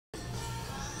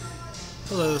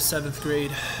Hello, 7th grade.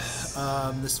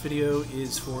 This video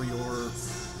is for your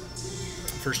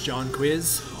First John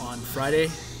quiz on Friday,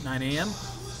 9 a.m.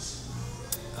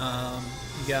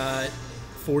 You got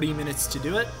 40 minutes to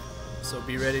do it, so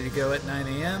be ready to go at 9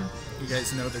 a.m. You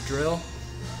guys know the drill.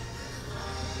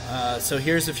 So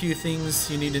here's a few things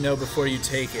you need to know before you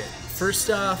take it. First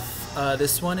off,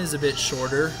 this one is a bit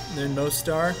shorter than most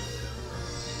are.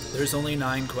 There's only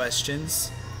 9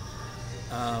 questions.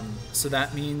 So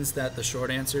that means that the short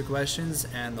answer questions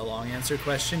and the long answer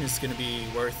question is going to be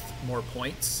worth more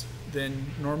points than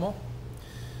normal.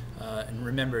 And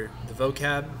remember, the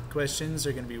vocab questions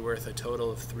are going to be worth a total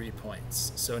of 3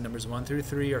 points. So numbers 1 through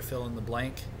 3 are fill in the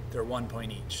blank. They're 1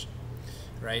 point each,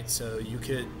 right? So you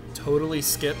could totally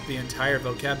skip the entire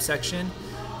vocab section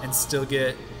and still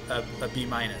get a B-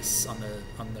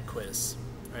 on the quiz,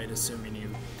 right? Assuming you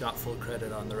got full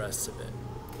credit on the rest of it.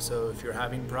 So if you're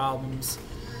having problems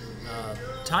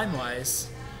time-wise,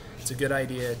 it's a good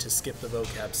idea to skip the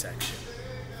vocab section.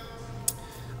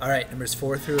 All right, numbers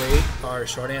 4 through 8 are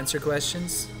short answer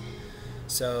questions.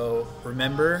 So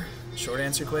remember, short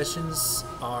answer questions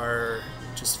are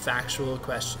just factual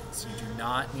questions. You do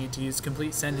not need to use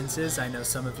complete sentences. I know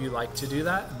some of you like to do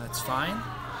that, and that's fine.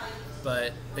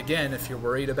 But again, if you're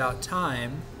worried about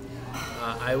time,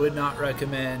 I would not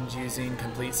recommend using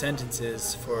complete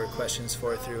sentences for questions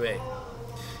 4 through 8.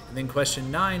 And then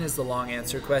question 9 is the long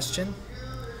answer question.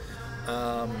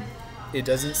 It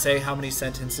doesn't say how many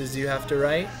sentences you have to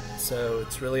write, so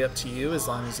it's really up to you. As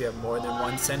long as you have more than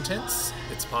 1 sentence,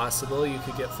 it's possible you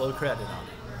could get full credit on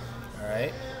it. All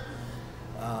right?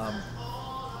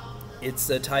 It's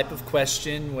the type of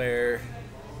question where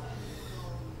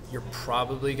you're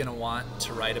probably going to want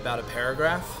to write about a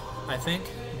paragraph, I think,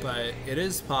 but it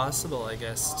is possible, I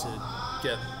guess, to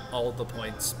get all the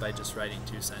points by just writing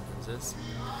 2 sentences.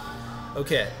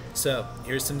 Okay, so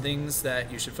here's some things that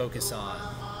you should focus on.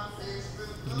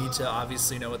 You need to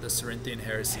obviously know what the Cerinthian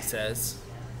heresy says.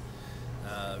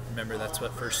 Remember, that's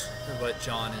what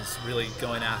John is really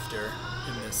going after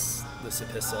in this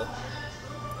epistle.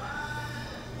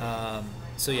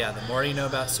 So yeah, the more you know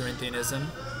about Cerinthianism,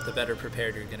 the better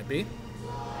prepared you're going to be.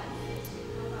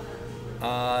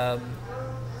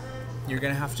 You're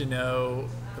going to have to know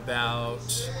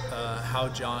about how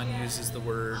John uses the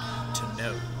word to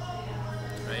know,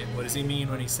 right? What does he mean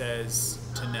when he says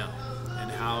to know?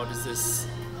 And how does this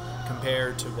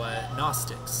compare to what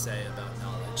Gnostics say about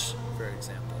knowledge, for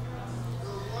example?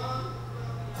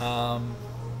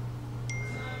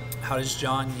 How does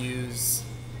John use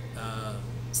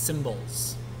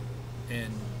symbols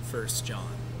in 1 John?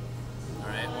 All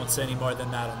right, I won't say any more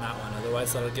than that on that one,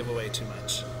 otherwise that'll give away too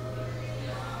much.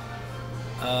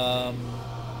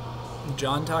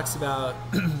 John talks about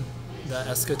the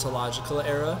eschatological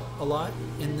era a lot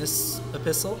in this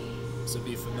epistle, so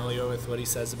be familiar with what he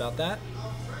says about that.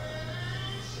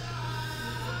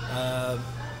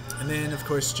 And then, of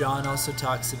course, John also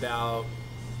talks about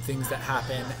things that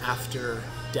happen after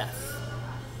death.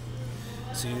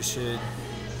 So you should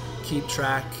keep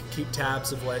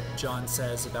tabs of what John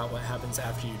says about what happens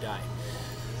after you die.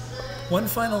 One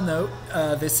final note,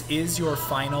 this is your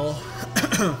final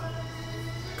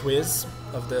quiz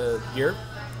of the year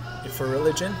for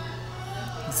religion.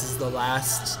 This is the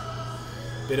last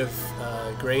bit of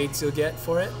grades you'll get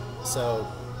for it. So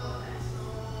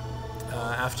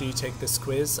after you take this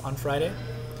quiz on Friday,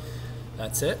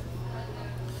 that's it.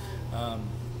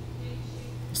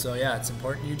 So yeah, it's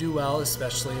important you do well,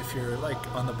 especially if you're like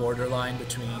on the borderline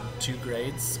between 2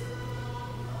 grades.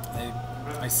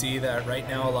 I see that right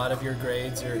now a lot of your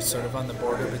grades are sort of on the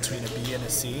border between a B and a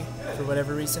C. For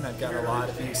whatever reason, I've got a lot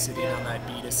of you sitting on that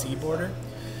B to C border.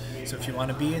 So if you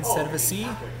want a B instead of a C,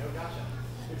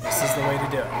 this is the way to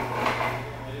do it.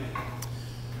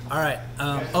 All right.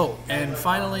 Oh, and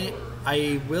finally,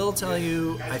 I will tell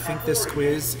you, I think this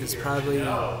quiz is probably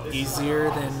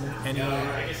easier than any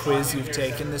quiz you've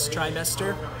taken this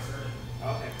trimester.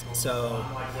 So,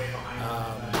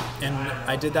 and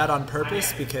I did that on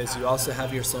purpose because you also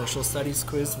have your social studies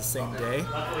quiz the same day.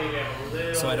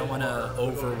 So I don't want to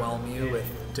overwhelm you with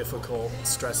difficult,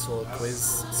 stressful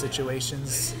quiz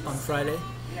situations on Friday.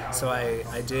 So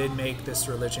I did make this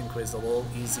religion quiz a little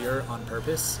easier on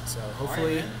purpose. So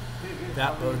hopefully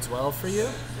that bodes well for you.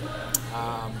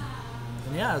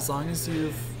 And yeah, as long as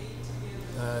you've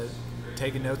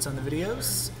taken notes on the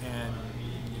videos and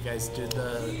you guys did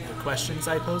the questions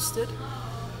I posted,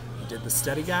 you did the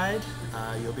study guide,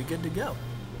 you'll be good to go.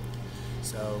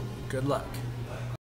 So good luck.